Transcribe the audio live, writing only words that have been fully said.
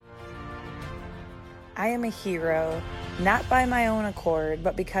I am a hero, not by my own accord,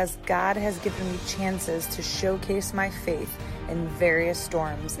 but because God has given me chances to showcase my faith in various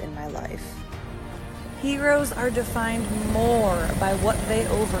storms in my life. Heroes are defined more by what they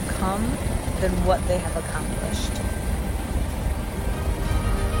overcome than what they have accomplished.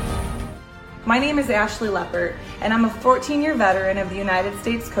 My name is Ashley Leppert, and I'm a 14-year veteran of the United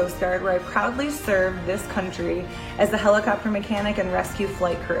States Coast Guard, where I proudly served this country as a helicopter mechanic and rescue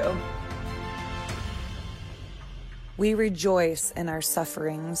flight crew. We rejoice in our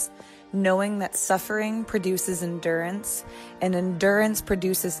sufferings, knowing that suffering produces endurance, and endurance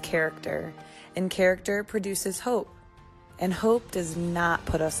produces character, and character produces hope. And hope does not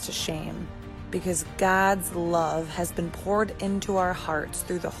put us to shame, because God's love has been poured into our hearts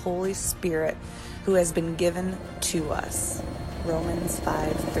through the Holy Spirit who has been given to us. Romans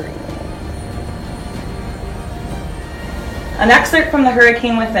 5:3. An excerpt from The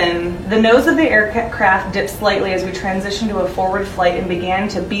Hurricane Within. The nose of the aircraft dipped slightly as we transitioned to a forward flight and began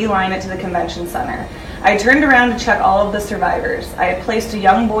to beeline it to the convention center. I turned around to check all of the survivors. I had placed a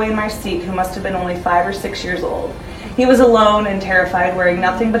young boy in my seat who must have been only 5 or 6 years old. He was alone and terrified, wearing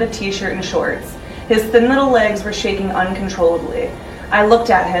nothing but a t-shirt and shorts. His thin little legs were shaking uncontrollably. I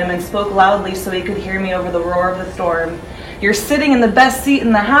looked at him and spoke loudly so he could hear me over the roar of the storm. "You're sitting in the best seat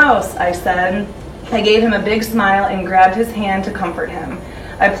in the house," I said. I gave him a big smile and grabbed his hand to comfort him.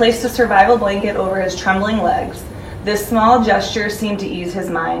 I placed a survival blanket over his trembling legs. This small gesture seemed to ease his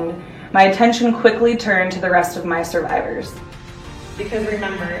mind. My attention quickly turned to the rest of my survivors. Because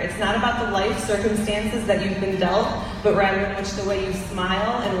remember, it's not about the life circumstances that you've been dealt, but rather in which the way you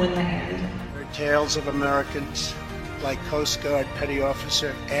smile and win the hand. They're tales of Americans like Coast Guard Petty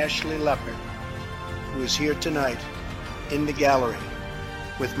Officer Ashley Leppert, who is here tonight in the gallery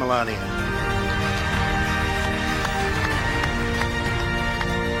with Melania.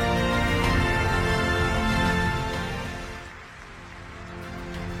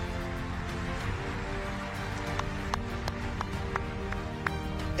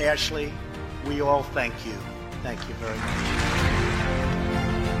 Ashley, we all thank you. Thank you very much.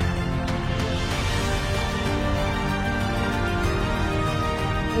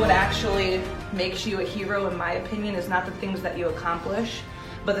 What actually makes you a hero, in my opinion, is not the things that you accomplish,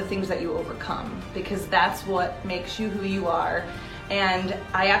 but the things that you overcome, because that's what makes you who you are. And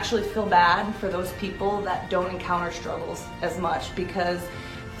I actually feel bad for those people that don't encounter struggles as much, because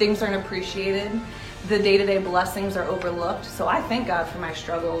things aren't appreciated. The day-to-day blessings are overlooked, so I thank God for my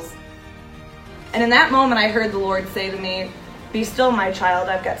struggles. And in that moment, I heard the Lord say to me, "Be still, my child,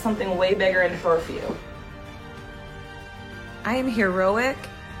 I've got something way bigger in store for you." I am heroic,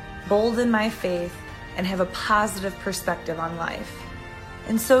 bold in my faith, and have a positive perspective on life.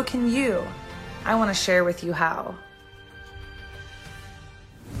 And so can you. I want to share with you how.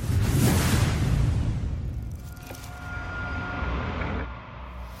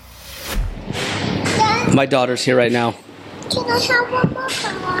 My daughter's here right now. Can I have one more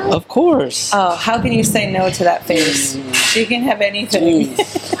card? Of course. Oh, how can you say no to that face? She can have anything.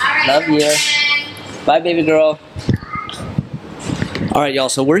 Love you. Bye, baby girl. All right, y'all.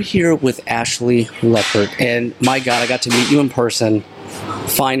 So we're here with Ashley Leppert, and my God, I got to meet you in person.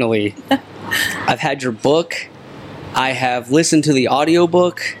 Finally. I've had your book. I have listened to the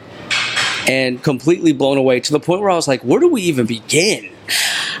audiobook and completely blown away to the point where I was like, where do we even begin?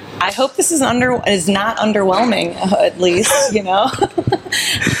 I hope this is not underwhelming, at least, you know.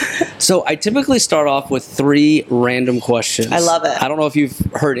 So I typically start off with 3 random questions. I love it. I don't know if you've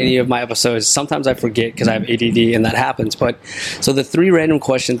heard any of my episodes. Sometimes I forget because I have ADD and that happens. But so the 3 random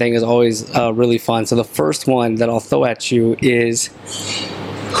question thing is always really fun. So the first one that I'll throw at you is,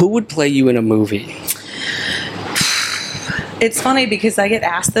 who would play you in a movie? It's funny because I get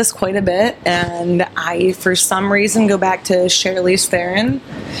asked this quite a bit, and I, for some reason, go back to Charlize Theron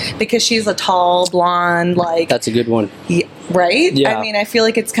because she's a tall, blonde, like... That's a good one. Yeah, right? Yeah. I mean, I feel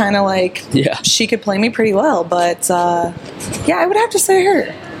like it's kind of like she could play me pretty well, but yeah, I would have to say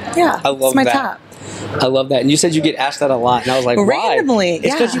her. Yeah, I love it's my that. top. I love that. And you said you get asked that a lot. And I was like, randomly, why?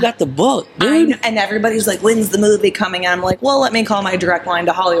 It's because you got the book, dude. And everybody's like, when's the movie coming? And I'm like, well, let me call my direct line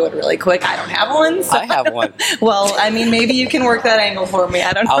to Hollywood really quick. I don't have one. So. I have one. Well, I mean, maybe you can work that angle for me.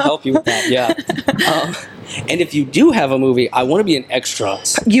 I don't know. I'll help you with that, yeah. And if you do have a movie, I want to be an extra.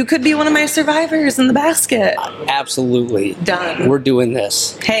 You could be one of my survivors in the basket. Absolutely. Done. We're doing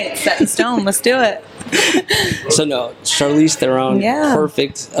this. Hey, it's set in stone. Let's do it. So no, Charlize Theron,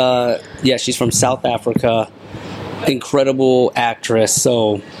 perfect. Yeah, she's from South Africa. Incredible actress.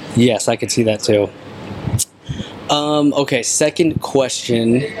 So yes, I could see that too. Okay, second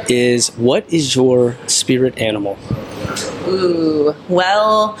question is, what is your spirit animal? Ooh,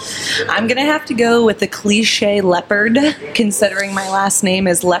 well, I'm going to have to go with the cliche leopard, considering my last name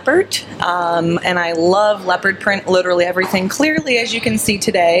is Leopard. And I love leopard print, literally everything. Clearly, as you can see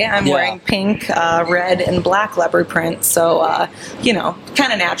today, I'm wearing pink, red, and black leopard print. So,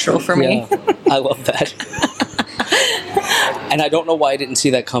 kind of natural for me. Yeah, I love that. And I don't know why I didn't see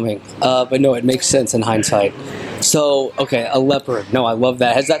that coming. But no, it makes sense in hindsight. So, okay, a leopard. No, I love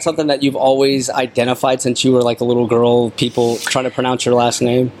that. Is that something that you've always identified since you were like a little girl, people trying to pronounce your last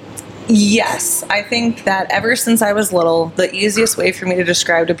name? Yes, I think that ever since I was little, the easiest way for me to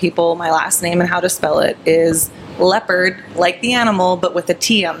describe to people my last name and how to spell it is leopard, like the animal, but with a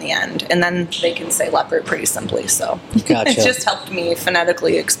T on the end. And then they can say leopard pretty simply. So Gotcha. It just helped me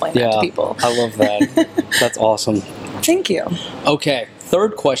phonetically explain that to people. I love that. That's awesome. Thank you. Okay,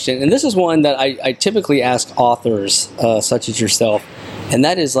 third question, and this is one that I typically ask authors such as yourself, and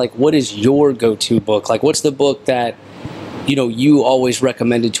that is like, what is your go-to book? Like, what's the book that you always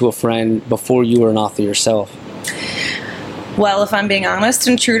recommended to a friend before you were an author yourself? Well, if I'm being honest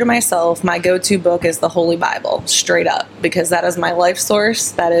and true to myself, my go-to book is the Holy Bible, straight up, because that is my life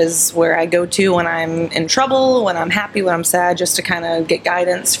source. That is where I go to when I'm in trouble, when I'm happy, when I'm sad, just to kind of get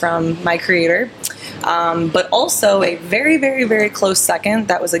guidance from my Creator. But also a very, very, very close second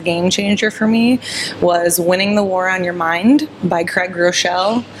that was a game changer for me was Winning the War on Your Mind by Craig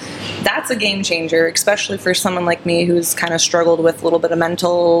Groeschel. That's a game changer, especially for someone like me who's kind of struggled with a little bit of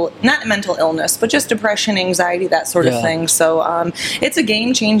not mental illness, but just depression, anxiety, that sort of thing. So it's a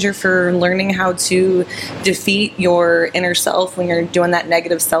game changer for learning how to defeat your inner self when you're doing that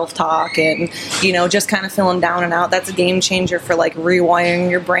negative self-talk and, just kind of feeling down and out. That's a game changer for like rewiring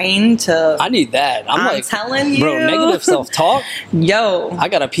your brain to... I need that. I'm like, telling you. Bro, negative self-talk? Yo. I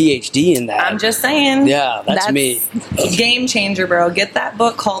got a PhD in that. I'm just saying. Yeah, that's me. Game changer, bro. Get that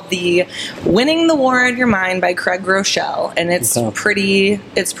book called The Winning the War on Your Mind by Craig Groeschel. And it's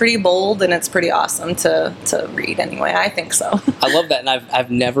pretty bold and it's pretty awesome to read anyway. I think so. I love that. And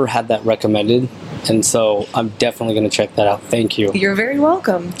I've never had that recommended. And so I'm definitely going to check that out. Thank you. You're very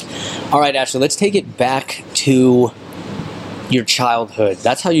welcome. All right, Ashley, let's take it back to your childhood.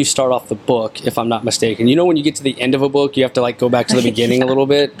 That's how you start off the book, if I'm not mistaken. When you get to the end of a book, you have to like go back to the beginning a little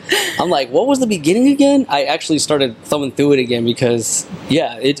bit. I'm like, what was the beginning again? I actually started thumbing through it again because,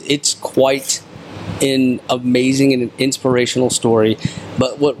 it's quite an amazing and an inspirational story.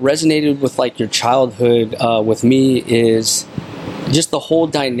 But what resonated with like your childhood with me is just the whole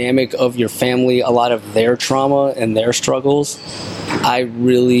dynamic of your family, a lot of their trauma and their struggles. That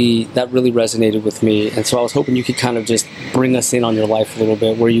really resonated with me. And so I was hoping you could kind of just bring us in on your life a little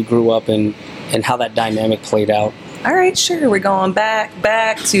bit, where you grew up and how that dynamic played out. All right, sure. We're going back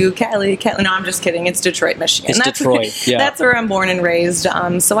to Cali. No, I'm just kidding. It's Detroit, Michigan. Detroit, yeah. That's where I'm born and raised.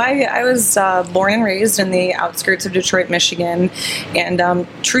 So I was born and raised in the outskirts of Detroit, Michigan. And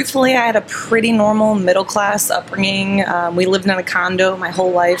truthfully, I had a pretty normal middle-class upbringing. We lived in a condo my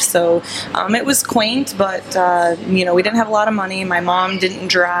whole life, so it was quaint, but, we didn't have a lot of money. My mom didn't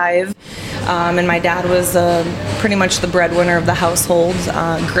drive, and my dad was pretty much the breadwinner of the household.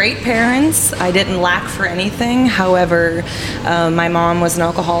 Great parents. I didn't lack for anything. However, my mom was an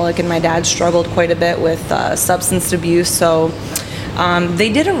alcoholic and my dad struggled quite a bit with substance abuse. So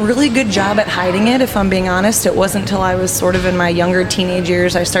they did a really good job at hiding it, if I'm being honest. It wasn't until I was sort of in my younger teenage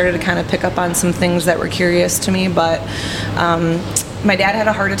years I started to kind of pick up on some things that were curious to me. But my dad had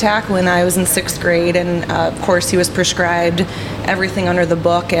a heart attack when I was in 6th grade, and of course he was prescribed everything under the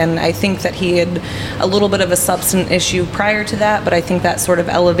book, and I think that he had a little bit of a substance issue prior to that, but I think that sort of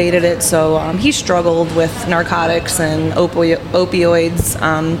elevated it. So he struggled with narcotics and opioids,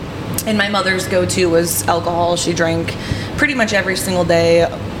 and my mother's go-to was alcohol. She drank pretty much every single day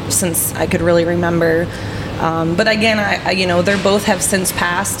since I could really remember. But again, I they both have since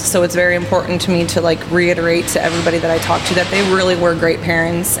passed, so it's very important to me to like reiterate to everybody that I talk to that they really were great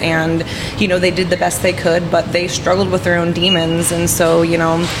parents, and they did the best they could, but they struggled with their own demons, and so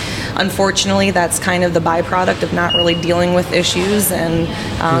unfortunately that's kind of the byproduct of not really dealing with issues, and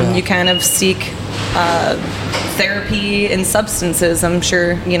you kind of seek therapy and substances. I'm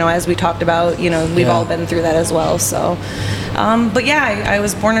sure, as we talked about, we've all been through that as well. So, but yeah, I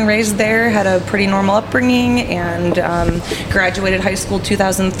was born and raised there, had a pretty normal upbringing, and graduated high school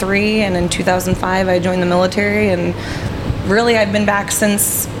 2003, and in 2005 I joined the military, and really I've been back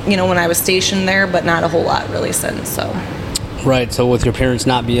since, when I was stationed there, but not a whole lot really since, so. Right, so with your parents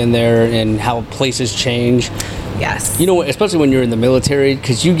not being there and how places change. Yes. Especially when you're in the military,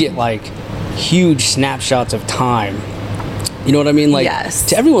 because you get like huge snapshots of time. You know what I mean? Like, yes.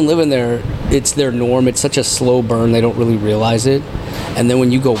 To everyone living there, it's their norm. It's such a slow burn, they don't really realize it. And then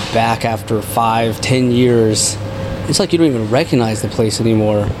when you go back after 5-10 years, it's like you don't even recognize the place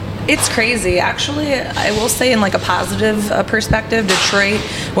anymore. It's crazy. Actually, I will say in like a positive perspective, Detroit,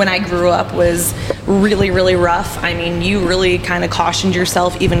 when I grew up, was really, really rough. I mean, you really kind of cautioned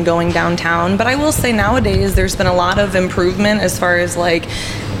yourself even going downtown. But I will say nowadays there's been a lot of improvement as far as like,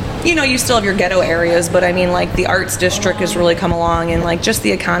 you know, you still have your ghetto areas, but I mean, like the arts district has really come along, and like just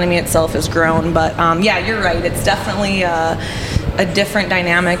the economy itself has grown. But yeah, you're right. It's definitely a different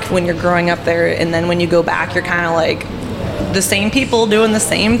dynamic when you're growing up there, and then when you go back, you're kind of like the same people doing the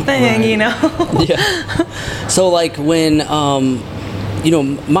same thing, you know? Yeah. So like when, you know,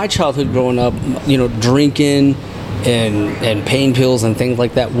 my childhood growing up, you know, drinking and pain pills and things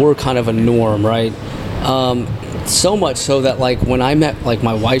like that were kind of a norm, right? So much so that like when I met like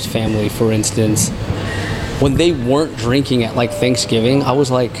my wife's family, for instance, when they weren't drinking at like Thanksgiving, I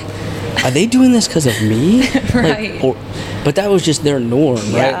was like, are they doing this because of me? Right. Like, but that was just their norm,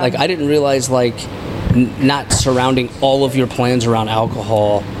 right? Yeah. Like I didn't realize like not surrounding all of your plans around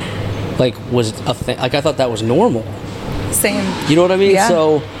alcohol like was a thing. Like I thought that was normal. Same. You know what I mean? Yeah.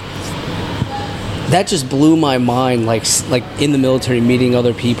 So that just blew my mind, like in the military, meeting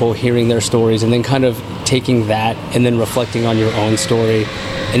other people, hearing their stories, and then kind of taking that and then reflecting on your own story.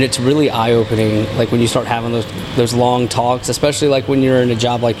 And it's really eye-opening, like when you start having those long talks, especially like when you're in a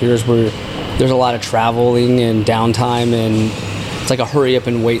job like yours where there's a lot of traveling and downtime, and it's like a hurry up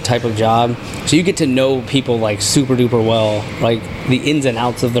and wait type of job. So you get to know people like super duper well, like the ins and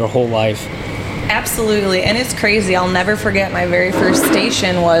outs of their whole life. Absolutely, and it's crazy. I'll never forget my very first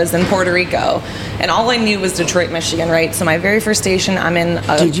station was in Puerto Rico, and all I knew was Detroit, Michigan, right? So my very first station, I'm in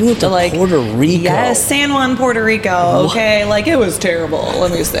Dude, you went to Puerto Rico? Yes, San Juan, Puerto Rico. Okay, like it was terrible,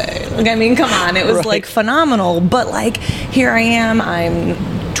 let me say. Like, I mean, come on, it was like phenomenal, but like here I am,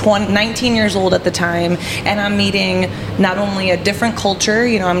 I'm 19 years old at the time, and I'm meeting not only a different culture,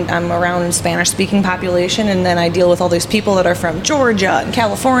 you know, I'm around a Spanish-speaking population, and then I deal with all these people that are from Georgia and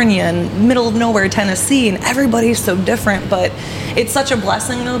California and middle of nowhere Tennessee, and everybody's so different. But it's such a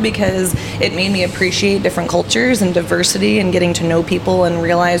blessing though, because it made me appreciate different cultures and diversity and getting to know people and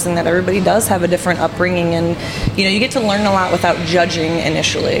realizing that everybody does have a different upbringing, and you know, you get to learn a lot without judging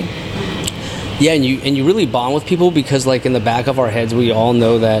initially. Yeah, and you really bond with people because, like, in the back of our heads, we all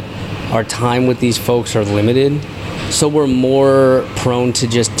know that our time with these folks are limited. So we're more prone to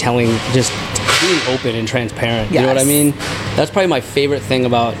just being open and transparent. Yes. You know what I mean? That's probably my favorite thing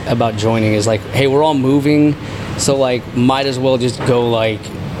about joining is, like, hey, we're all moving, so, like, might as well just go, like,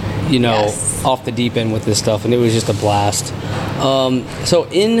 you know, Yes. off the deep end with this stuff. And it was just a blast. So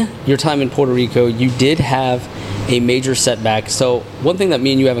in your time in Puerto Rico, you did have a major setback. So one thing that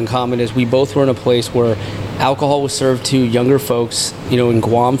me and you have in common is we both were in a place where alcohol was served to younger folks. You know, in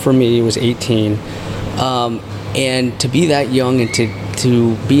Guam for me, it was 18. And to be that young and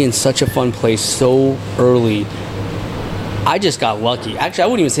to be in such a fun place so early, I just got lucky. Actually, I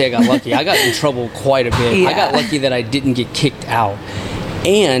wouldn't even say I got lucky. I got in trouble quite a bit. Yeah. I got lucky that I didn't get kicked out.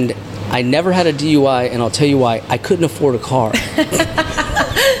 And I never had a DUI, and I'll tell you why. I couldn't afford a car.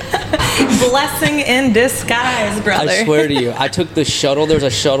 Blessing in disguise, brother. I swear to you. I took the shuttle. There's a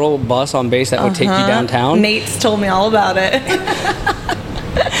shuttle bus on base that would take you downtown. Nate's told me all about it.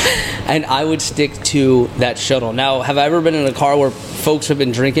 And I would stick to that shuttle. Now, have I ever been in a car where folks have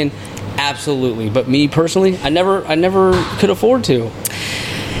been drinking? Absolutely. But me personally, I never could afford to.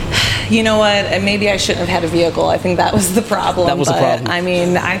 You know what? And maybe I shouldn't have had a vehicle. I think that was the problem. That was the problem. I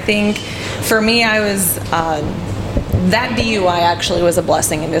mean, I think for me, I was... that DUI actually was a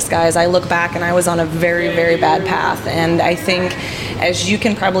blessing in disguise. I look back and I was on a very, very bad path. And I think, as you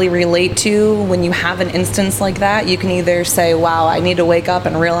can probably relate to, when you have an instance like that, you can either say, wow, I need to wake up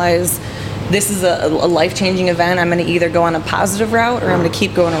and realize this is a life-changing event. I'm going to either go on a positive route or I'm going to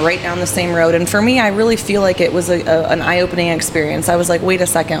keep going right down the same road. And for me, I really feel like it was an eye-opening experience. I was like, wait a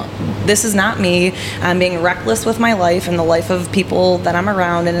second, this is not me. I'm being reckless with my life and the life of people that I'm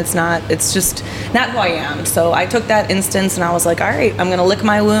around, and it's just not who I am. So I took that instance and I was like, all right, I'm going to lick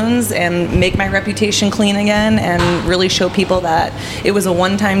my wounds and make my reputation clean again and really show people that it was a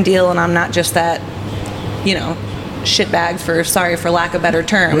one-time deal and I'm not just that, you know, shitbag, for lack of a better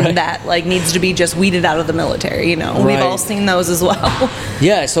term, right, that like needs to be just weeded out of the military. You know, right. We've all seen those as well.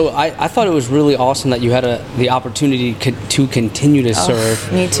 Yeah, so I thought it was really awesome that you had the opportunity to continue to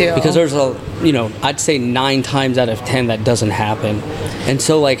serve. Me too. Because there's I'd say 9 times out of 10 that doesn't happen. And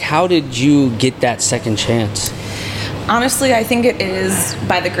so, like, how did you get that second chance? Honestly, I think it is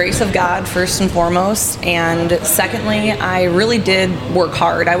by the grace of God, first and foremost. And secondly, I really did work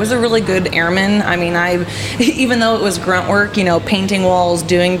hard. I was a really good airman. I mean, even though it was grunt work, painting walls,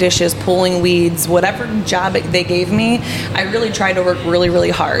 doing dishes, pulling weeds, whatever job they gave me, I really tried to work really,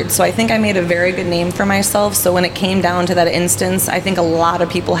 really hard. So I think I made a very good name for myself. So when it came down to that instance, I think a lot of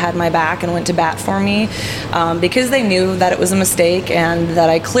people had my back and went to bat for me because they knew that it was a mistake and that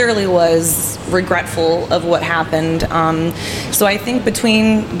I clearly was regretful of what happened. So I think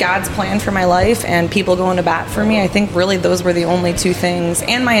between God's plan for my life and people going to bat for me, I think really those were the only two things,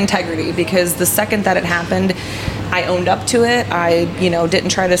 and my integrity, because the second that it happened, I owned up to it. I, didn't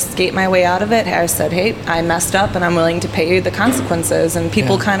try to skate my way out of it. I said, hey, I messed up and I'm willing to pay the consequences. And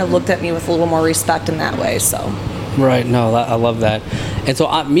people kind of looked at me with a little more respect in that way, so. Right, no, I love that. And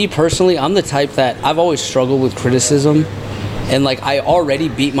so me personally, I'm the type that I've always struggled with criticism, and I already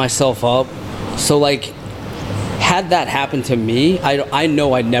beat myself up. So had that happened to me, I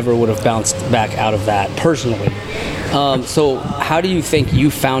know I never would have bounced back out of that personally. So how do you think you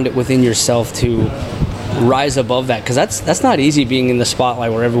found it within yourself to rise above that? Because that's not easy, being in the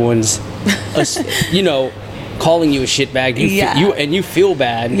spotlight where everyone's, calling you a shitbag. You feel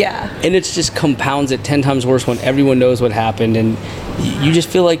bad. Yeah. And it just compounds it 10 times worse when everyone knows what happened, and you just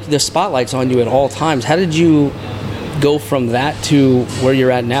feel like the spotlight's on you at all times. How did you go from that to where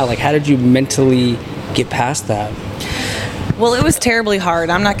you're at now? How did you mentally get past that? Well, it was terribly hard.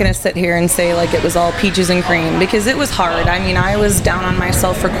 I'm not going to sit here and say it was all peaches and cream, because it was hard. I mean, I was down on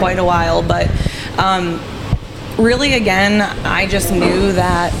myself for quite a while, but really, again, I just knew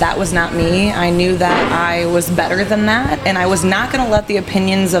that was not me. I knew that I was better than that, and I was not going to let the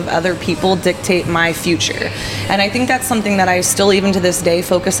opinions of other people dictate my future. And I think that's something that I still, even to this day,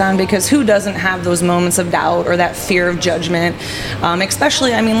 focus on, because who doesn't have those moments of doubt or that fear of judgment?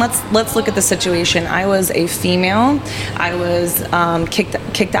 Especially, I mean, let's look at the situation. I was a female. I was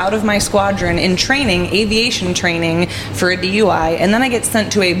kicked out of my squadron in training, aviation training, for a DUI, and then I get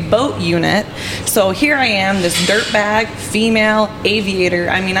sent to a boat unit. So here I am, this dirtbag female aviator.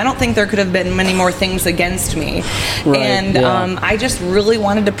 I mean, I don't think there could have been many more things against me. Right, and yeah. I just really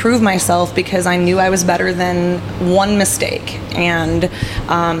wanted to prove myself, because I knew I was better than one mistake. And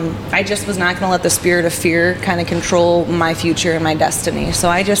I just was not going to let the spirit of fear kind of control my future and my destiny. So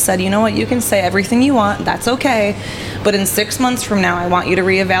I just said, you know what, you can say everything you want, that's okay, but in 6 months from now, I want you to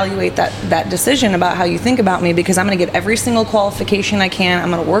reevaluate that decision about how you think about me, because I'm going to get every single qualification I can. I'm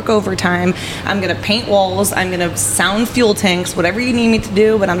going to work overtime. I'm going to paint walls. I'm going to sound fuel tanks, whatever you need me to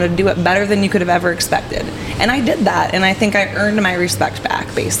do, but I'm going to do it better than you could have ever expected. And I did that, and I think I earned my respect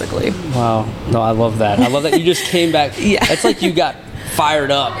back, basically. Wow. No, I love that. I love that you just came back. Yeah. It's like you got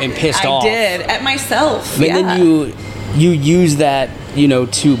fired up and pissed off. I did, at myself. And then you use that,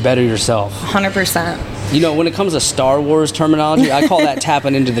 to better yourself. 100%. When it comes to Star Wars terminology, I call that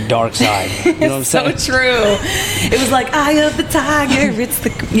tapping into the dark side. You know what I'm saying? So true. It was like, Eye of the Tiger.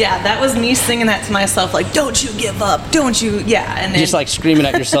 That was me singing that to myself, don't you give up, don't you, and then, just screaming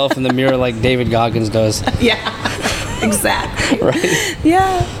at yourself in the mirror like David Goggins does. Yeah, exactly. Right?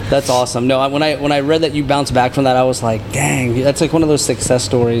 Yeah. That's awesome. No, when I read that you bounced back from that, I was like, dang, that's one of those success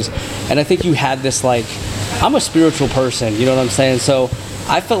stories. And I think you had this, I'm a spiritual person, you know what I'm saying? So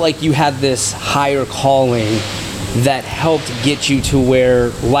I felt like you had this higher calling that helped get you to where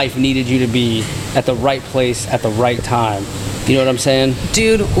life needed you to be, at the right place at the right time. You know what I'm saying?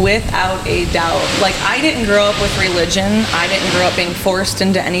 Dude, without a doubt. I didn't grow up with religion. I didn't grow up being forced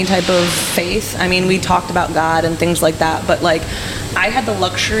into any type of faith. I mean, we talked about God and things like that, but I had the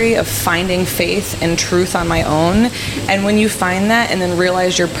luxury of finding faith and truth on my own. And when you find that and then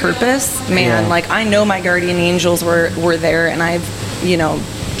realize your purpose, man, I know my guardian angels were there, and I've,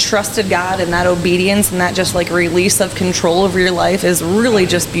 trusted God, and that obedience and that just release of control over your life is really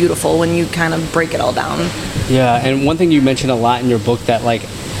just beautiful when you kind of break it all down. Yeah, and one thing you mentioned a lot in your book, that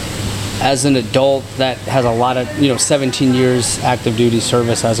as an adult that has a lot of 17 years active duty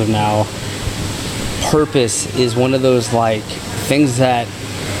service as of now, purpose is one of those things that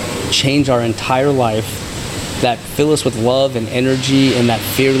change our entire life, that fill us with love and energy and that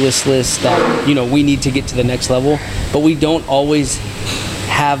fearlessness that we need to get to the next level, but we don't always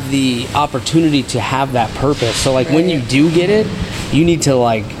have the opportunity to have that purpose. So when you do get it, you need to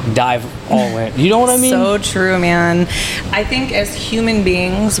dive all in. You know what I mean? So true, man. I think as human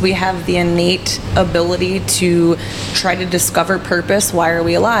beings, we have the innate ability to try to discover purpose. Why are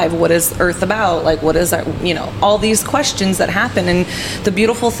we alive? What is Earth about? What is our, all these questions that happen. And the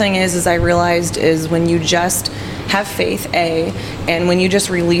beautiful thing is I realized is when you just have faith, and when you just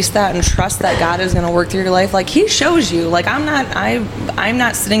release that and trust that God is going to work through your life, like he shows you. Like I'm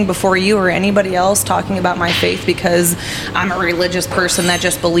not sitting before you or anybody else talking about my faith because I'm a religious person that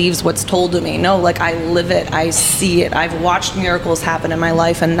just believes what's told to me. No, like I live it, I see it, I've watched miracles happen in my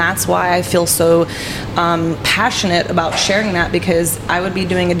life, and that's why I feel so passionate about sharing that, because I would be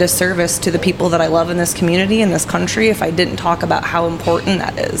doing a disservice to the people that I love in this community, in this country, if I didn't talk about how important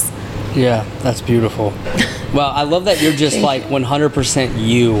that is. Yeah, that's beautiful. Well, I love that you're just like 100%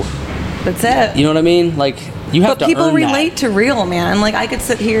 you. That's it. You know what I mean? Like you have but to people earn relate that. to real, man. Like I could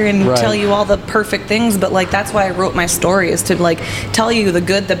sit here and Right. tell you all the perfect things, but like that's why I wrote my story, is to like tell you the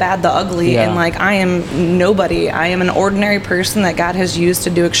good, the bad, the ugly. Yeah. And like I am nobody. I am an ordinary person that God has used to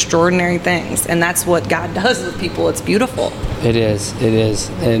do extraordinary things, and that's what God does with people. It's beautiful. It is,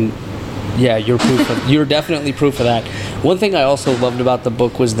 and yeah, you're proof. You're definitely proof of that. One thing I also loved about the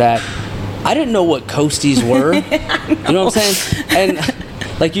book was that I didn't know what coasties were. You know what I'm saying? And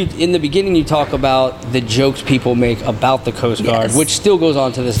like you in the beginning, you talk about the jokes people make about the Coast Guard, Yes. which still goes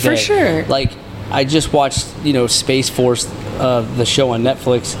on to this day. For sure. Like I just watched, Space Force, the show on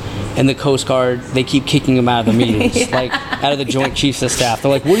Netflix, and the Coast Guard, they keep kicking him out of the meetings, like out of the Joint Chiefs of Staff.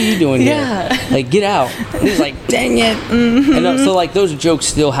 They're like, "What are you doing Yeah. here? Like, get out!" And he's like, "Dang it!" And so, like, those jokes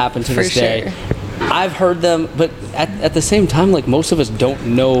still happen to For this day. sure. I've heard them, but at the same time, like most of us don't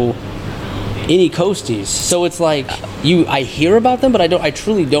know any coasties, so it's like I hear about them, but I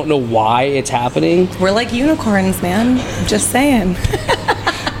truly don't know why it's happening. We're like unicorns, man. Just saying.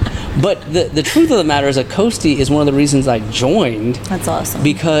 But the truth of the matter is, a coastie is one of the reasons I joined. That's awesome.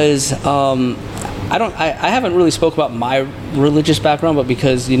 Because I haven't really spoke about my religious background, but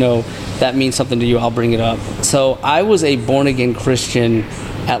because that means something to you, I'll bring it up. So I was a born again Christian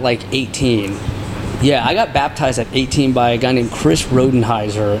at like 18. Yeah, I got baptized at 18 by a guy named Chris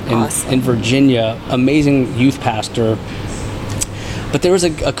Rodenheiser Awesome. in Virginia, amazing youth pastor. But there was a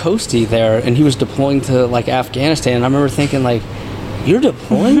coastie there, and he was deploying to like Afghanistan. And I remember thinking, like, you're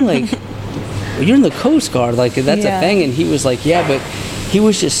deploying? Like, you're in the Coast Guard. Like, that's Yeah. a thing. And he was like, yeah, but he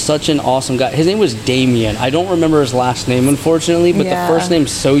was just such an awesome guy. His name was Damien. I don't remember his last name, unfortunately, but Yeah. the first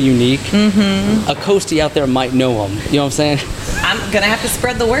name's so unique. Mm-hmm. A coastie out there might know him. You know what I'm saying? I'm gonna have to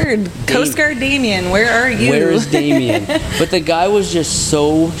spread the word. Coast Guard Damien, where are you? Where is Damien? But the guy was just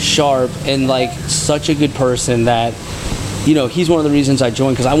so sharp and like such a good person that, he's one of the reasons I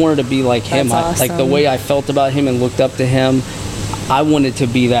joined, because I wanted to be like him. That's Like the awesome. way I felt about him and looked up to him, I wanted to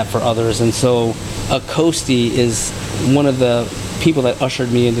be that for others. And so a coastie is one of the people that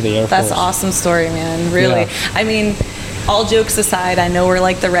ushered me into the Air Force. That's an awesome story, man. Really. Yeah. I mean, all jokes aside, I know we're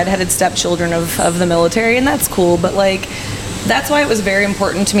like the redheaded stepchildren of the military, and that's cool, but like that's why it was very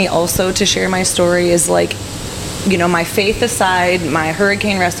important to me also to share my story, is like, my faith aside, my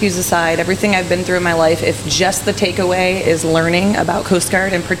hurricane rescues aside, everything I've been through in my life, if just the takeaway is learning about Coast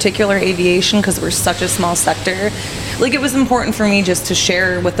Guard, in particular aviation, because we're such a small sector, like it was important for me just to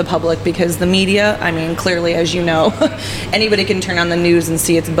share with the public, because the media, I mean, clearly, as you know, anybody can turn on the news and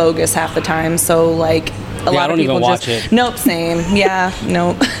see it's bogus half the time. So like a lot I of don't people even watch just it. Nope, same. Yeah,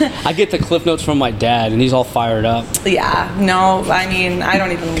 nope. I get the cliff notes from my dad, and he's all fired up. Yeah, no, I mean, I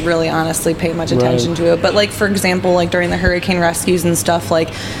don't even really honestly pay much attention Right. to it. But like, for example, like during the hurricane rescues and stuff, like,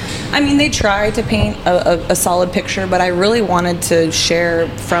 I mean, they try to paint a solid picture, but I really wanted to share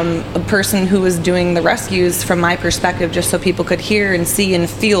from a person who was doing the rescues from my perspective, just so people could hear and see and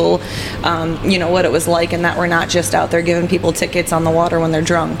feel, what it was like, and that we're not just out there giving people tickets on the water when they're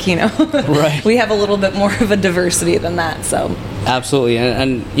drunk, Right. We have a little bit more of a diversity than that, so. Absolutely,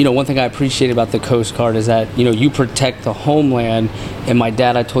 and one thing I appreciate about the Coast Guard is that you protect the homeland. And my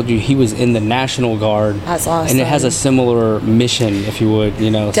dad, I told you, he was in the National Guard. That's awesome. And it has a similar mission, if you would,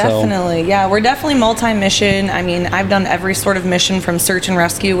 Definitely, yeah. We're definitely multi-mission. I mean, I've done every sort of mission from search and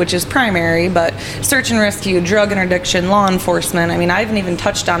rescue, which is primary, but search and rescue, drug interdiction, law enforcement. I mean, I haven't even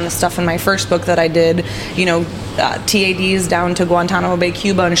touched on the stuff in my first book that I did, TADs down to Guantanamo Bay,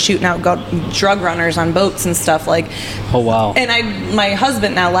 Cuba, and shooting out drug runners on boats and stuff like. Oh, wow. And my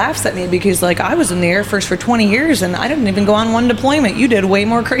husband now laughs at me because, like, I was in the Air Force for 20 years and I didn't even go on one deployment. You did way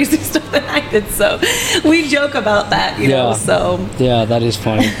more crazy stuff than I did. So we joke about that, you know, so. Yeah, that is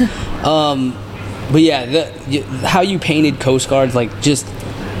funny. But yeah, how you painted Coast Guards, like, just,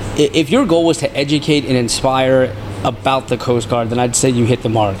 if your goal was to educate and inspire about the Coast Guard, then I'd say you hit the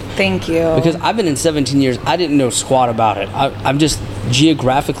mark. Thank you. Because I've been in 17 years, I didn't know squat about it. I'm just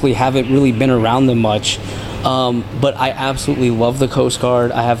geographically haven't really been around them much. But I absolutely love the Coast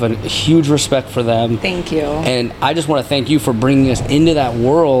Guard. I have a huge respect for them. Thank you. And I just want to thank you for bringing us into that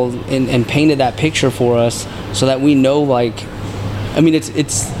world and painted that picture for us so that we know, like, I mean, it's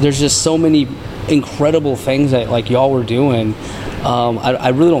there's just so many incredible things that like y'all were doing. I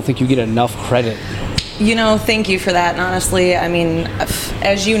really don't think you get enough credit. Thank you for that. And honestly, I mean,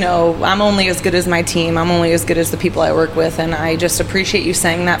 as you know, I'm only as good as my team. I'm only as good as the people I work with. And I just appreciate you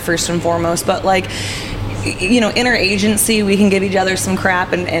saying that first and foremost. But like, interagency, we can give each other some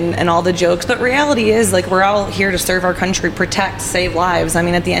crap and all the jokes, but reality is, like, we're all here to serve our country, protect, save lives. I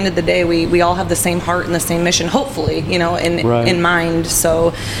mean, at the end of the day, we all have the same heart and the same mission, hopefully, in mind.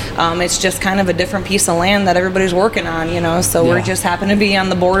 So it's just kind of a different piece of land that everybody's working on, so we're just happen to be on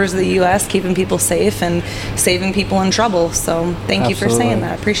the borders of the U.S., keeping people safe and saving people in trouble. So thank you for saying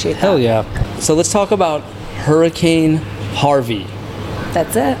that. I appreciate that. Hell yeah. So let's talk about Hurricane Harvey.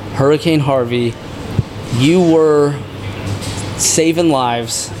 That's it. Hurricane Harvey. You were saving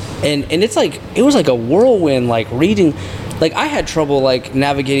lives, and it's like, it was like a whirlwind, like reading, like I had trouble like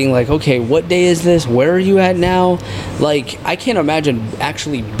navigating, like, okay, what day is this? Where are you at now? Like, I can't imagine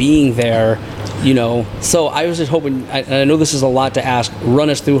actually being there, So I was just hoping, I know this is a lot to ask, run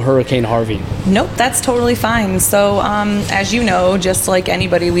us through Hurricane Harvey. Nope, that's totally fine. So as you know, just like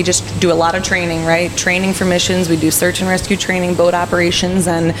anybody, we just do a lot of training, right? Training for missions. We do search and rescue training, boat operations,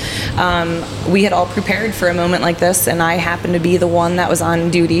 and we had all prepared for a moment like this, and I happened to be the one that was on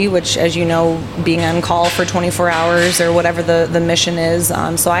duty, which, as you know, being on call for 24 hours or whatever the mission is.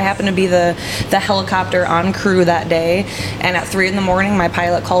 So I happened to be the helicopter on crew that day, and at 3 a.m, my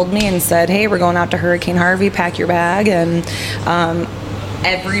pilot called me and said, hey, we're going out to Hurricane Harvey, pack your bag. And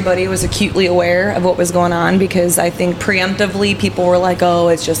everybody was acutely aware of what was going on, because I think preemptively people were like, oh,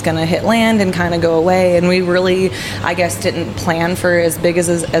 it's just going to hit land and kind of go away. And we really, I guess, didn't plan for as big as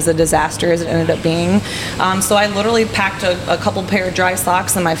a disaster as it ended up being. So I literally packed a couple pair of dry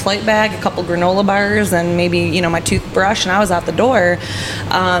socks in my flight bag, a couple granola bars, and maybe, my toothbrush, and I was out the door.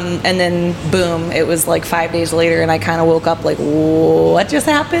 And then, boom, it was like 5 days later, and I kind of woke up like, what just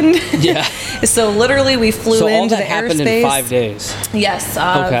happened? Yeah. So literally we flew into the airspace. So all that happened in 5 days? Yes.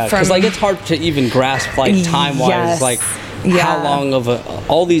 Okay, because like it's hard to even grasp like time-wise, yes, like how long of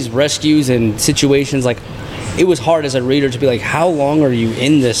all these rescues and situations, like it was hard as a reader to be like, how long are you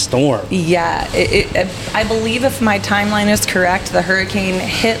in this storm? Yeah, I believe if my timeline is correct, the hurricane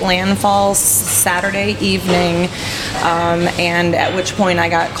hit landfall Saturday evening, and at which point I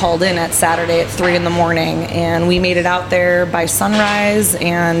got called in at Saturday at 3 a.m, and we made it out there by sunrise,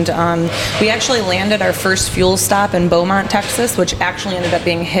 and we actually landed our first fuel stop in Beaumont, Texas, which actually ended up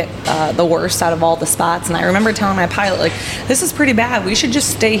being hit the worst out of all the spots. And I remember telling my pilot, like, this is pretty bad. We should just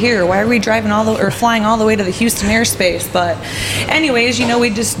stay here. Why are we flying all the way to the Houston airspace? But anyways, we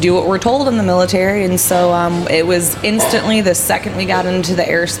just do what we're told in the military. And so it was instantly, the second we got into the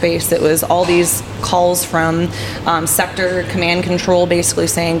airspace, it was all these calls from sector command control, basically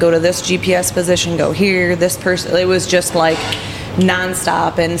saying, go to this GPS position, go here, this person. It was just like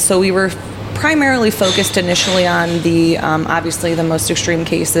nonstop. And so we were primarily focused initially on the obviously the most extreme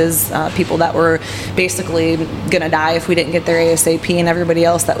cases, people that were basically gonna die if we didn't get there ASAP, and everybody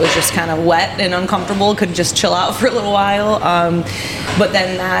else that was just kind of wet and uncomfortable could just chill out for a little while. But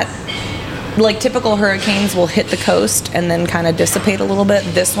then that, like typical hurricanes, will hit the coast and then kind of dissipate a little bit.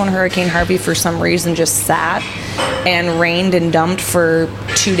 This one, Hurricane Harvey, for some reason just sat and rained and dumped for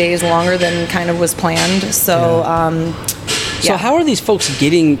 2 days longer than kind of was planned. So So how are these folks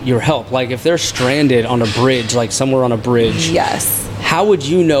getting your help? Like if they're stranded on a bridge, like somewhere on a bridge. Yes. How would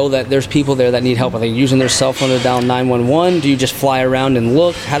you know that there's people there that need help? Are they using their cell phone to dial 911? Do you just fly around and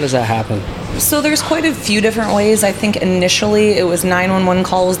look? How does that happen? So there's quite a few different ways. I think initially it was 911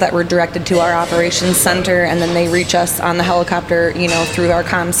 calls that were directed to our operations center, and then they reach us on the helicopter, through our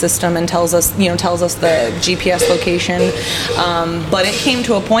comm system, and tells us the GPS location. But it came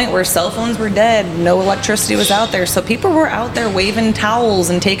to a point where cell phones were dead, no electricity was out there, so people were out there waving towels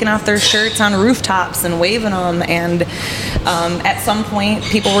and taking off their shirts on rooftops and waving them. And at some point,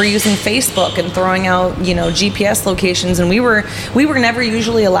 people were using Facebook and throwing out, GPS locations, and we were never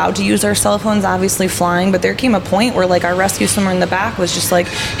usually allowed to use our cell phones, obviously flying, but there came a point where like our rescue swimmer in the back was just like,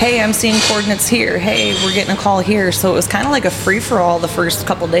 hey, I'm seeing coordinates here, hey, we're getting a call here. So it was kind of like a free-for-all the first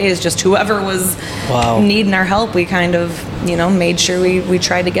couple days. Just whoever was needing our help, we kind of made sure we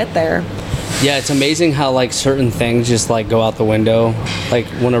tried to get there. Yeah, it's amazing how like certain things just like go out the window, like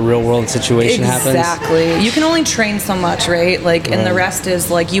when a real world situation happens. Exactly. You can only train so much, right? And the rest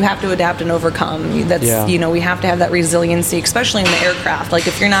is like you have to adapt and overcome. That's we have to have that resiliency, especially in the aircraft. Like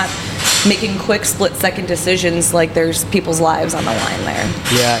if you're not making quick split-second decisions, like there's people's lives on the line there.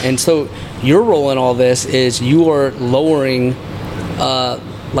 Yeah, and so your role in all this is you are lowering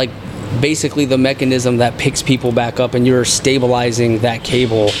basically the mechanism that picks people back up, and you're stabilizing that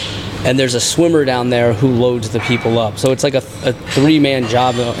cable and there's a swimmer down there who loads the people up. So it's like a three-man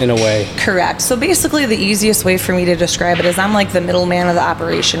job in a way. Correct. So basically the easiest way for me to describe it is I'm like the middleman of the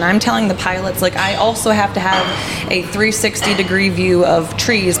operation. I'm telling the pilots, like, I also have to have a 360-degree view of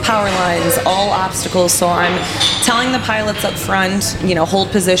trees, power lines, all obstacles. So I'm telling the pilots up front, you know, hold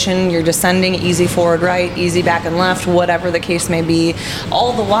position, you're descending, easy forward right, easy back and left, whatever the case may be.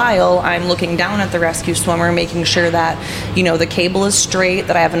 All the while, I'm looking down at the rescue swimmer, making sure that, you know, the cable is straight,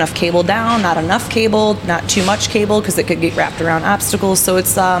 that I have enough cable down, not enough cable, not too much cable, because it could get wrapped around obstacles. So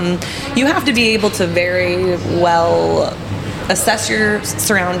it's, you have to be able to very well assess your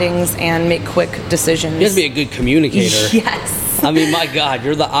surroundings and make quick decisions. You have to be a good communicator. Yes. I mean, my God,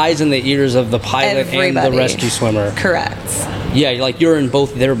 you're the eyes and the ears of the pilot and the rescue swimmer. Correct. Yeah, like you're in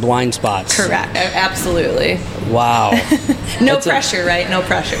both their blind spots. Correct. Absolutely. Wow. No pressure, right? No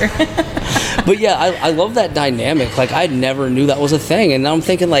pressure. But yeah, I love that dynamic. Like, I never knew that was a thing. And now I'm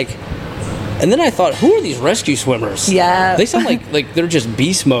thinking, like, and then I thought, who are these rescue swimmers? Yeah. They sound like they're just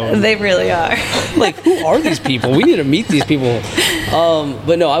beast mode. They really are. Like, who are these people? We need to meet these people.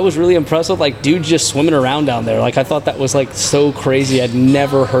 But no, I was really impressed with, like, dudes just swimming around down there. Like, I thought that was, like, so crazy. I'd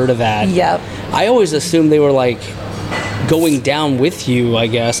never heard of that. Yep. I always assumed they were, like, going down with you, I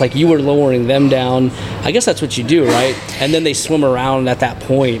guess. Like, you were lowering them down. I guess that's what you do, right? And then they swim around at that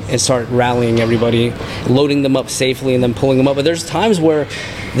point and start rallying everybody, loading them up safely and then pulling them up. But there's times where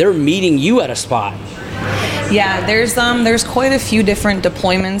they're meeting you at a spot. Yeah, there's quite a few different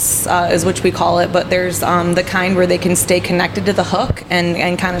deployments, is which we call it, but there's the kind where they can stay connected to the hook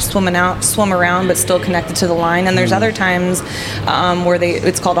and kind of swim around, but still connected to the line. And there's other times where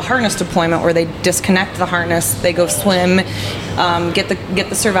it's called a harness deployment, where they disconnect the harness, they go swim, get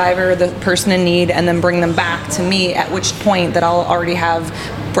the survivor, the person in need, and then bring them back to me. At which point that I'll already have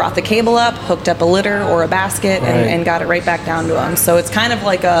brought the cable up, hooked up a litter or a basket, and got it right back down to them. So it's kind of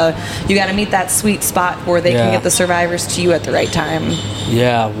like you got to meet that sweet spot where they can get the survivors to you at the right time.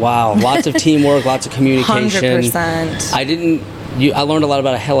 Yeah, wow. Lots of teamwork, lots of communication. 100%. I learned a lot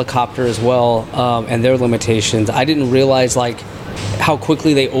about a helicopter as well, and their limitations. I didn't realize, like, how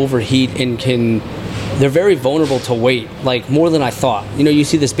quickly they overheat and they're very vulnerable to weight, like, more than I thought. You know, you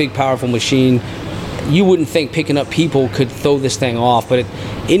see this big, powerful machine, you wouldn't think picking up people could throw this thing off, but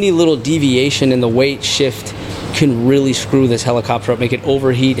any little deviation in the weight shift can really screw this helicopter up, make it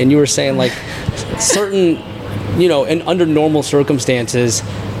overheat. And you were saying, like, certain, you know, and under normal circumstances,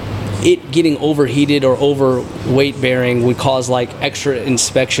 it getting overheated or overweight bearing would cause, like, extra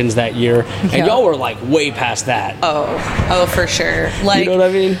inspections that year. And y'all were, like, way past that. Oh, for sure. Like, you know what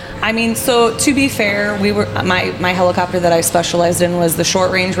I mean? I mean, so to be fair, my helicopter that I specialized in was the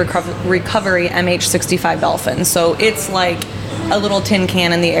Short Range Recovery MH-65 Dolphin. So it's like a little tin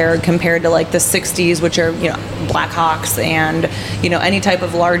can in the air compared to, like, the 60s, which are, you know, Black Hawks and, you know, any type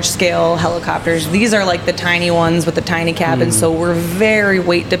of large scale helicopters. These are like the tiny ones with the tiny cabins, so we're very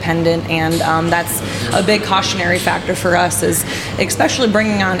weight dependent, and that's a big cautionary factor for us, is especially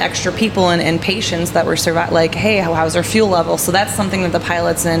bringing on extra people and patients that were like, hey, how's our fuel level? So that's something that the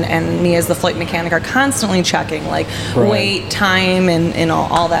pilots and me as the flight mechanic are constantly checking, like weight, time, and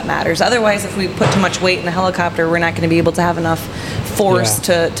all that matters. Otherwise, if we put too much weight in the helicopter, we're not going to be able to have enough force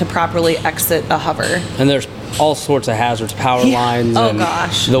to properly exit a hover. And there's all sorts of hazards, power lines, and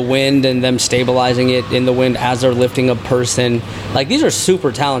the wind, and them stabilizing it in the wind as they're lifting a person. Like, these are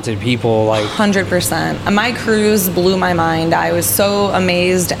super talented people. Like, 100%. My cruise blew my mind. I was so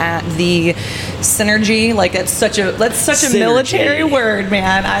amazed at the synergy. Like, that's such a military word,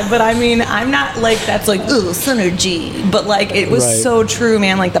 man. But I mean, I'm not like, that's like, ooh, synergy. But like, it was so true,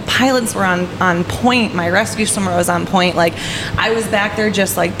 man. Like, the pilots were on point. My rescue swimmer was on point. Like, I was back there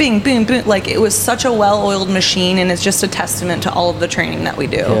just like bing, boom, boom. Like, it was such a well-oiled machine, and it's just a testament to all of the training that we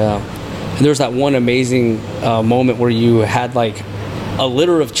do. Yeah. And there was that one amazing moment where you had, like, a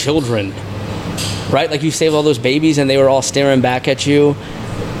litter of children, right? Like, you saved all those babies and they were all staring back at you.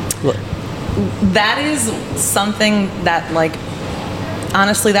 That is something that, like,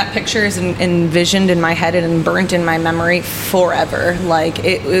 honestly, that picture is envisioned in my head and burnt in my memory forever. Like,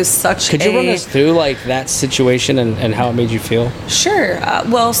 it was such Could you run us through, like, that situation and how it made you feel? Sure.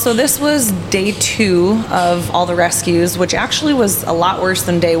 Well, so this was day 2 of all the rescues, which actually was a lot worse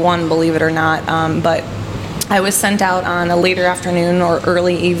than day 1, believe it or not. But I was sent out on a later afternoon or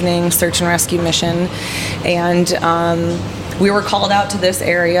early evening search and rescue mission, and we were called out to this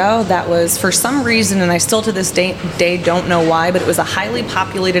area that was, for some reason, and I still to this day don't know why, but it was a highly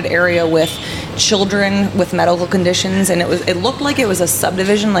populated area with children with medical conditions, and it looked like it was a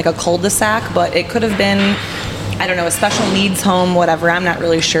subdivision, like a cul-de-sac, but it could have been I don't know, a special needs home, whatever, I'm not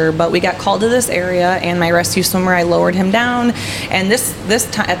really sure, but we got called to this area, and my rescue swimmer, I lowered him down, and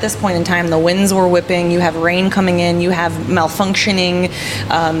at this point in time, the winds were whipping, you have rain coming in, you have malfunctioning,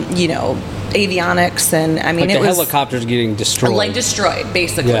 avionics, and I mean, like it was helicopters getting destroyed. like destroyed,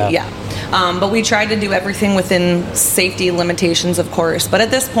 basically, yeah. But we tried to do everything within safety limitations, of course. But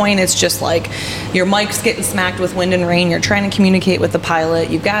at this point, it's just like your mic's getting smacked with wind and rain. You're trying to communicate with the pilot.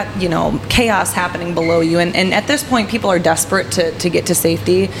 You've got, chaos happening below you. And at this point, people are desperate to get to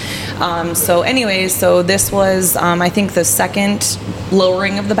safety. So this was, I think, the second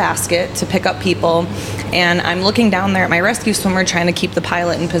lowering of the basket to pick up people. And I'm looking down there at my rescue swimmer trying to keep the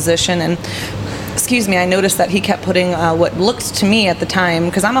pilot in position. And I noticed that he kept putting what looked to me at the time,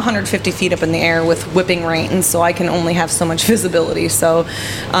 because I'm 150 feet up in the air with whipping rain, so I can only have so much visibility. So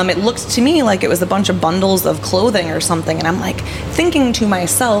it looked to me like it was a bunch of bundles of clothing or something. And I'm like thinking to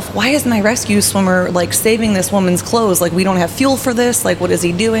myself, why is my rescue swimmer like saving this woman's clothes? Like, we don't have fuel for this. Like, what is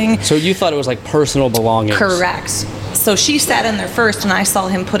he doing? So you thought it was like personal belongings? Correct. So she sat in there first, and I saw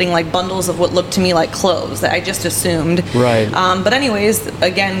him putting like bundles of what looked to me like clothes that I just assumed. Right. But anyways,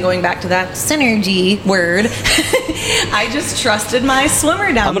 again, going back to that synergy word, I just trusted my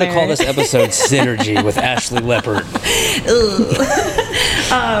swimmer down there. I'm going to call this episode Synergy with Ashley Leppert.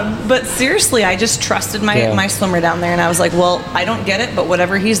 But seriously, I just trusted my swimmer down there, and I was like, well, I don't get it, but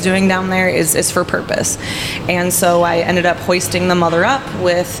whatever he's doing down there is for purpose. And so I ended up hoisting the mother up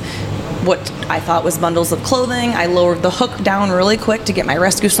with what I thought was bundles of clothing. I lowered the hook down really quick to get my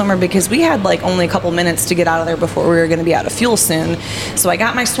rescue swimmer, because we had like only a couple minutes to get out of there before we were going to be out of fuel soon. So I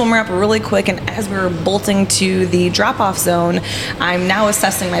got my swimmer up really quick, and as we were bolting to the drop-off zone, I'm now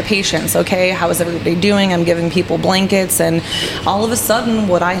assessing my patients. Okay, how is everybody doing? I'm giving people blankets, and all of a sudden,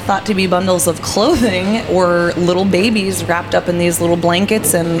 what I thought to be bundles of clothing were little babies wrapped up in these little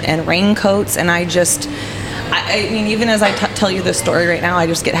blankets and raincoats, and I mean, even as I tell you this story right now, I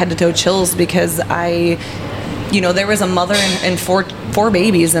just get head-to-toe chills, because there was a mother and four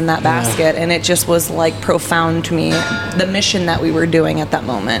babies in that basket, and it just was like profound to me, the mission that we were doing at that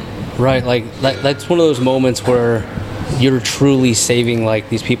moment. Right, like that's one of those moments where you're truly saving like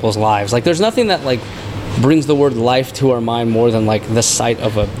these people's lives. Like, there's nothing that like brings the word life to our mind more than like the sight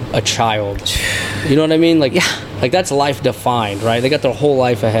of a child. You know what I mean? Like, yeah. Like, that's life defined, right? They got their whole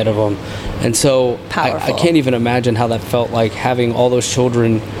life ahead of them. And so I can't even imagine how that felt, like having all those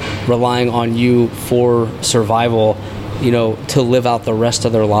children relying on you for survival, to live out the rest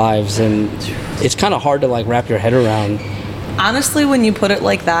of their lives. And it's kind of hard to like wrap your head around. Honestly, when you put it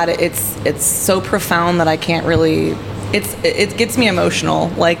like that, it's so profound that I can't really, it gets me emotional,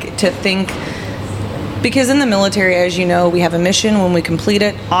 like, to think. Because in the military, as you know, we have a mission. When we complete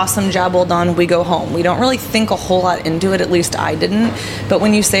it, awesome job, well done, we go home. We don't really think a whole lot into it, at least I didn't. But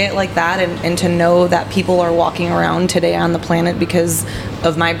when you say it like that, and to know that people are walking around today on the planet because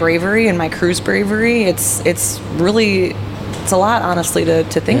of my bravery and my crew's bravery, it's a lot, honestly, to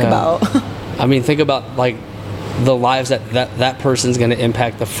think about. I mean, think about like the lives that person's going to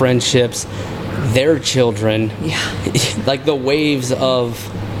impact, the friendships, their children. Yeah. Like, the waves of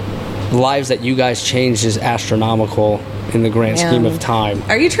lives that you guys changed is astronomical in the grand scheme of time.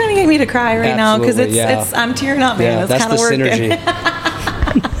 Are you trying to get me to cry right now? Because I'm tearing up, man. Yeah, that's the synergy.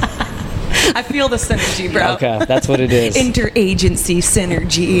 I feel the synergy, bro. Okay, that's what it is. Interagency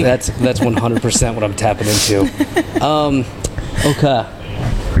synergy. That's 100% what I'm tapping into. Okay.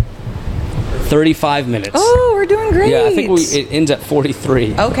 35 minutes. Oh, we're doing great. Yeah, I think it ends at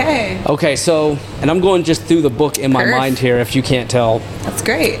 43. Okay, so, and I'm going just through the book in my mind here, if you can't tell. That's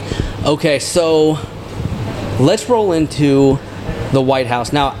great. Okay, so let's roll into the White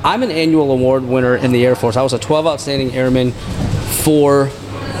House. Now, I'm an annual award winner in the Air Force. I was a 12 Outstanding Airman for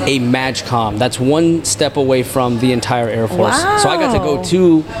a MAJCOM. That's one step away from the entire Air Force. Wow. So I got to go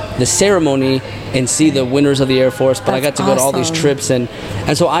to the ceremony and see the winners of the Air Force, but I got to go to all these trips, and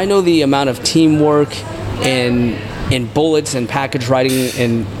so I know the amount of teamwork and bullets and package writing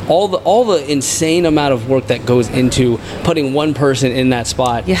and all the insane amount of work that goes into putting one person in that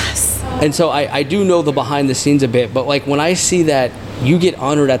spot. Yes. And so I do know the behind the scenes a bit, but like when I see that you get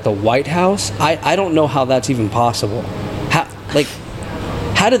honored at the White House, I don't know how that's even possible.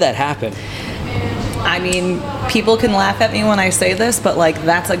 How did that happen? I mean, people can laugh at me when I say this, but like,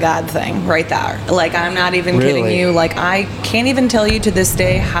 that's a God thing right there. Like, I'm not even kidding you. Like, I can't even tell you to this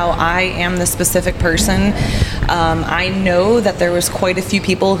day how I am the specific person. I know that there was quite a few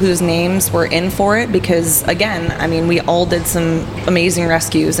people whose names were in for it because, again, I mean, we all did some amazing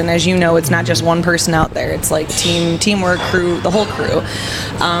rescues. And as you know, it's not just one person out there. It's like teamwork, crew, the whole crew.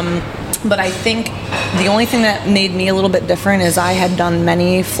 But I think the only thing that made me a little bit different is I had done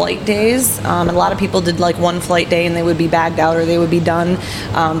many flight days. And a lot of people did like one flight day and they would be bagged out or they would be done.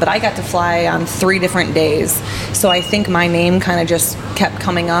 But I got to fly on 3 different days. So I think my name kind of just kept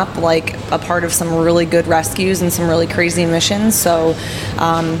coming up like a part of some really good rescues and some really crazy missions. So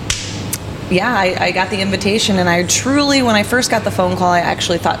I got the invitation, and I truly, when I first got the phone call, I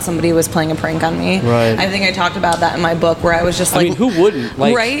actually thought somebody was playing a prank on me. Right. I think I talked about that in my book, where I was just like, I mean, who wouldn't?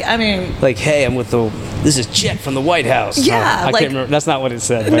 Like, right? I mean, like, hey, this is Jet from the White House. Yeah, I can't remember. That's not what it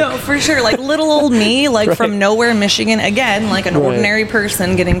said. But. No, for sure. Like little old me, like Right. from nowhere, Michigan. Again, like an Right. ordinary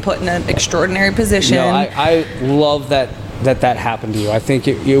person getting put in an extraordinary position. No, I love that happened to you. I think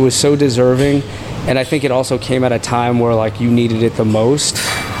it was so deserving, and I think it also came at a time where like you needed it the most.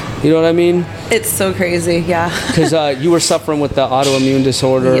 You know what I mean? It's so crazy, yeah. Because you were suffering with the autoimmune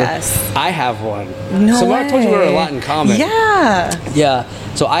disorder. Yes. I have one. No So I told you we were a way. lot in common. Yeah. Yeah.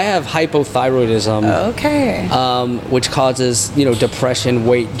 So I have hypothyroidism. Okay. Which causes, depression,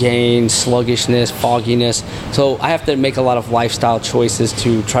 weight gain, sluggishness, fogginess. So I have to make a lot of lifestyle choices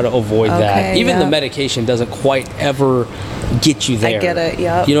to try to avoid that. Okay, Even the yep. medication doesn't quite ever get you there. I get it,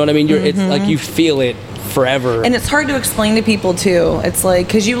 yep. You know what I mean? It's like you feel it forever. And it's hard to explain to people too. It's like,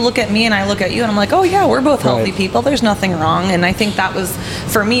 because you look at me and I look at you and I'm like, oh yeah, we're both healthy Right. people. There's nothing wrong. And I think that was,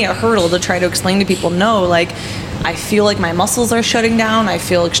 for me, a hurdle to try to explain to people, no, like, I feel like my muscles are shutting down. I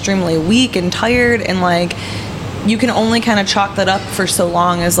feel extremely weak and tired. And like, you can only kind of chalk that up for so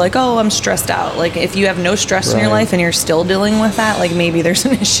long as like, oh, I'm stressed out. Like if you have no stress in your Right. life and you're still dealing with that, like maybe there's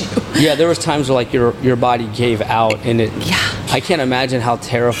an issue. Yeah, there was times where like your body gave out, and Yeah. I can't imagine how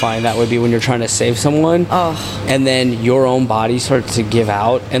terrifying that would be when you're trying to save someone. Oh. And then your own body starts to give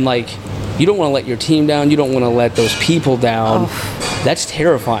out, and like you don't want to let your team down, you don't want to let those people down. Oh. That's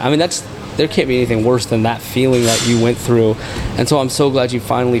terrifying. I mean, there can't be anything worse than that feeling that you went through. And so I'm so glad you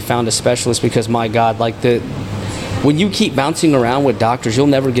finally found a specialist, because my God, like when you keep bouncing around with doctors, you'll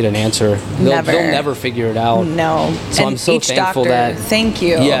never get an answer. They'll never figure it out. No. So And I'm so each thankful doctor, that. thank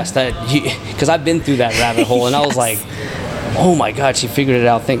you. Yes, because I've been through that rabbit hole, and I was Yes. like, oh my God, she figured it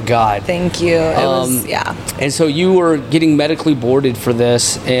out. Thank God. Thank you. It was, yeah. And so you were getting medically boarded for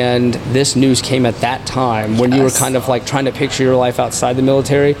this, and this news came at that time when you were Yes. kind of like trying to picture your life outside the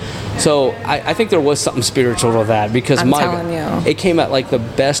military. So I think there was something spiritual to that, because I'm my telling you. it came at like the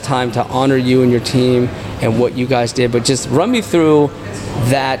best time to honor you and your team and what you guys did. But just run me through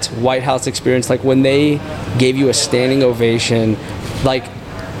that White House experience, like when they gave you a standing ovation, like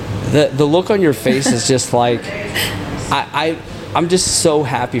the look on your face is just like I'm just so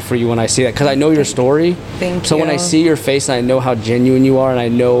happy for you when I see that, because I know your story. Thank So when I you. see your face and I know how genuine you are, and I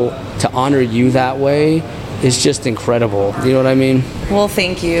know to honor you that way is just incredible. You know what I mean? Well,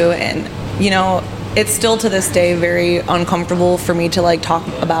 thank you. And, it's still to this day very uncomfortable for me to like talk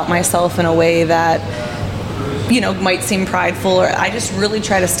about myself in a way that, might seem prideful, or I just really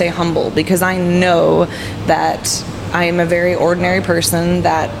try to stay humble, because I know that I am a very ordinary person,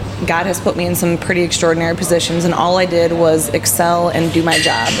 that God has put me in some pretty extraordinary positions, and all I did was excel and do my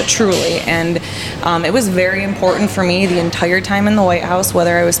job, truly. And it was very important for me the entire time in the White House,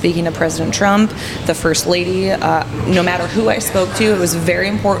 whether I was speaking to President Trump, the First Lady, no matter who I spoke to, it was very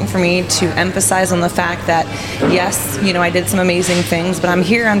important for me to emphasize on the fact that, yes, I did some amazing things, but I'm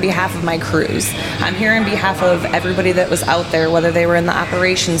here on behalf of my crews. I'm here on behalf of everybody that was out there, whether they were in the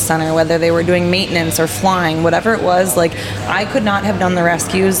operations center, whether they were doing maintenance or flying, whatever it was. Like, I could not have done the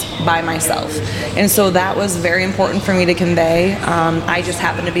rescues by myself. And so that was very important for me to convey. I just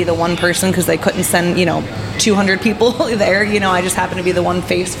happened to be the one person, because they couldn't send, 200 people there. I just happened to be the one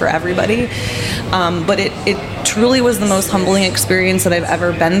face for everybody. But it truly was the most humbling experience that I've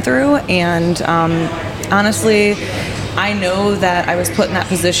ever been through. And honestly, I know that I was put in that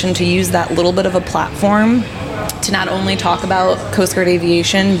position to use that little bit of a platform to not only talk about Coast Guard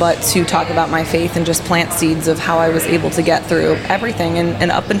aviation, but to talk about my faith and just plant seeds of how I was able to get through everything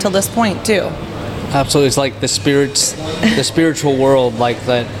and up until this point too. Absolutely. It's like the spiritual world, like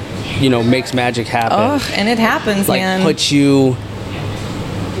that, makes magic happen. Oh, and it happens, like man. puts you.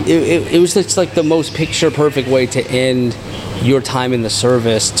 It was just like the most picture perfect way to end your time in the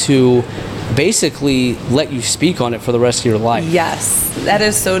service, to basically let you speak on it for the rest of your life. Yes, that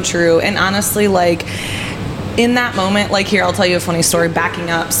is so true. And honestly, like, in that moment, like, here, I'll tell you a funny story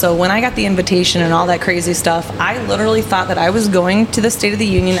backing up. So when I got the invitation and all that crazy stuff, I literally thought that I was going to the State of the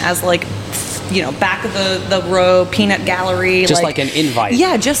Union as like back of the row, peanut gallery. Just like an invite.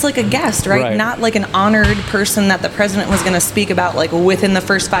 Yeah, just like a guest, right? Not like an honored person that the president was going to speak about like within the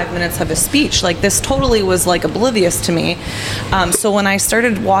first 5 minutes of his speech. Like this totally was like oblivious to me. So when I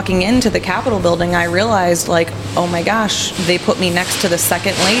started walking into the Capitol building, I realized like, oh my gosh, they put me next to the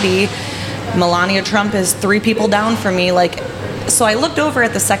second lady. Melania Trump is 3 people down from me. Like, so I looked over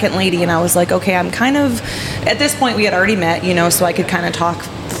at the second lady and I was like, okay, I'm kind of, at this point we had already met, so I could kind of talk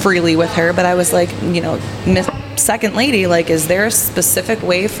freely with her, but I was like, Miss Second Lady, like, is there a specific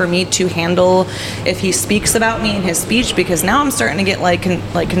way for me to handle if he speaks about me in his speech? Because now I'm starting to get like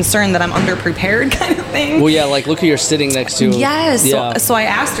concerned that I'm underprepared kind of thing. Well, yeah, like look who you're sitting next to. Yes. Yeah. So I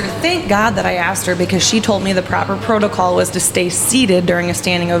asked her, thank God that I asked her, because she told me the proper protocol was to stay seated during a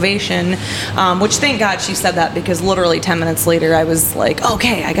standing ovation, which thank God she said that, because literally 10 minutes later I was like,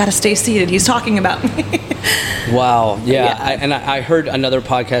 okay, I got to stay seated. He's talking about me. Wow. Yeah. I heard another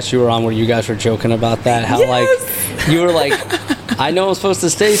podcast you were on where you guys were joking about that. How like you were like, I know I'm supposed to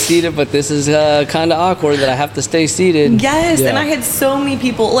stay seated, but this is kind of awkward that I have to stay seated. Yes, yeah. And I had so many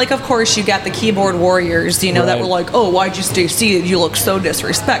people, like, of course, you got the keyboard warriors, that were like, oh, why'd you stay seated? You look so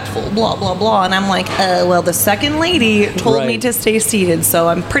disrespectful, blah, blah, blah. And I'm like, well, the second lady told me to stay seated, so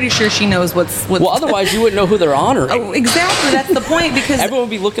I'm pretty sure she knows what's well, otherwise you wouldn't know who they're honoring. Oh, exactly, that's the point, because everyone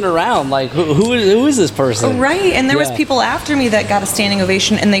would be looking around like, who is this person? Right, and there was people after me that got a standing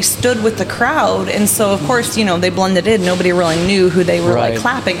ovation, and they stood with the crowd, and so, of course, they blended in. Nobody really knew who they were, like,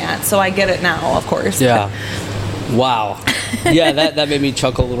 clapping at, so I get it now, of course. Yeah. Wow. Yeah, that made me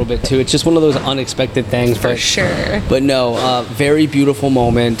chuckle a little bit too. It's just one of those unexpected things. For sure. But no, very beautiful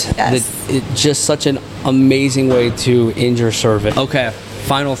moment. Yes. Just such an amazing way to end your service. Okay,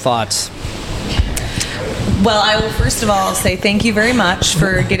 final thoughts. Well, I will first of all say thank you very much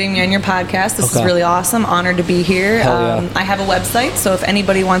for getting me on your podcast. This is really awesome. Honored to be here. I have a website, so if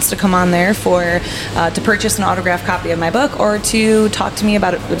anybody wants to come on there to purchase an autographed copy of my book or to talk to me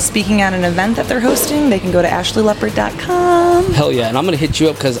about speaking at an event that they're hosting, they can go to ashleyleopard.com. Hell yeah, and I'm going to hit you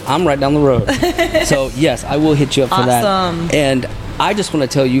up because I'm right down the road. So yes, I will hit you up for that. Awesome. And I just want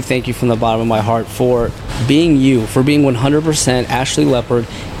to tell you thank you from the bottom of my heart for being you, for being 100% Ashley Leopard,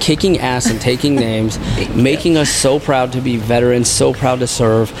 kicking ass and taking names, making us so proud to be veterans, so proud to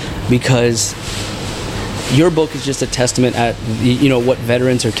serve, because your book is just a testament at what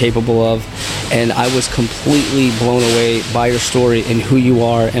veterans are capable of, and I was completely blown away by your story and who you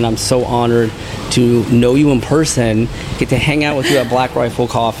are, and I'm so honored to know you in person, get to hang out with you at Black Rifle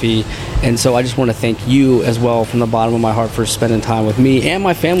Coffee, and so I just want to thank you as well from the bottom of my heart for spending time with me and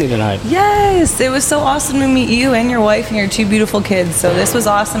my family tonight. Yes, it was so awesome to meet you and your wife and your 2 beautiful kids, so this was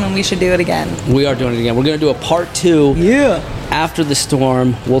awesome and we should do it again. We are doing it again. We're going to do a part 2. Yeah. After the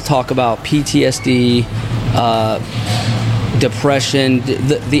storm. We'll talk about PTSD, depression,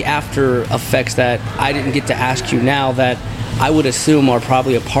 the after effects that I didn't get to ask you now that I would assume are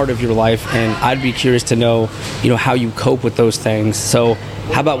probably a part of your life, and I'd be curious to know, how you cope with those things. So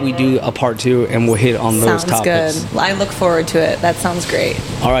how about we do a part 2 and we'll hit on those topics. Sounds good. I look forward to it. That sounds great.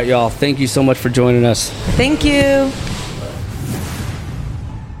 All right, y'all. Thank you so much for joining us. Thank you.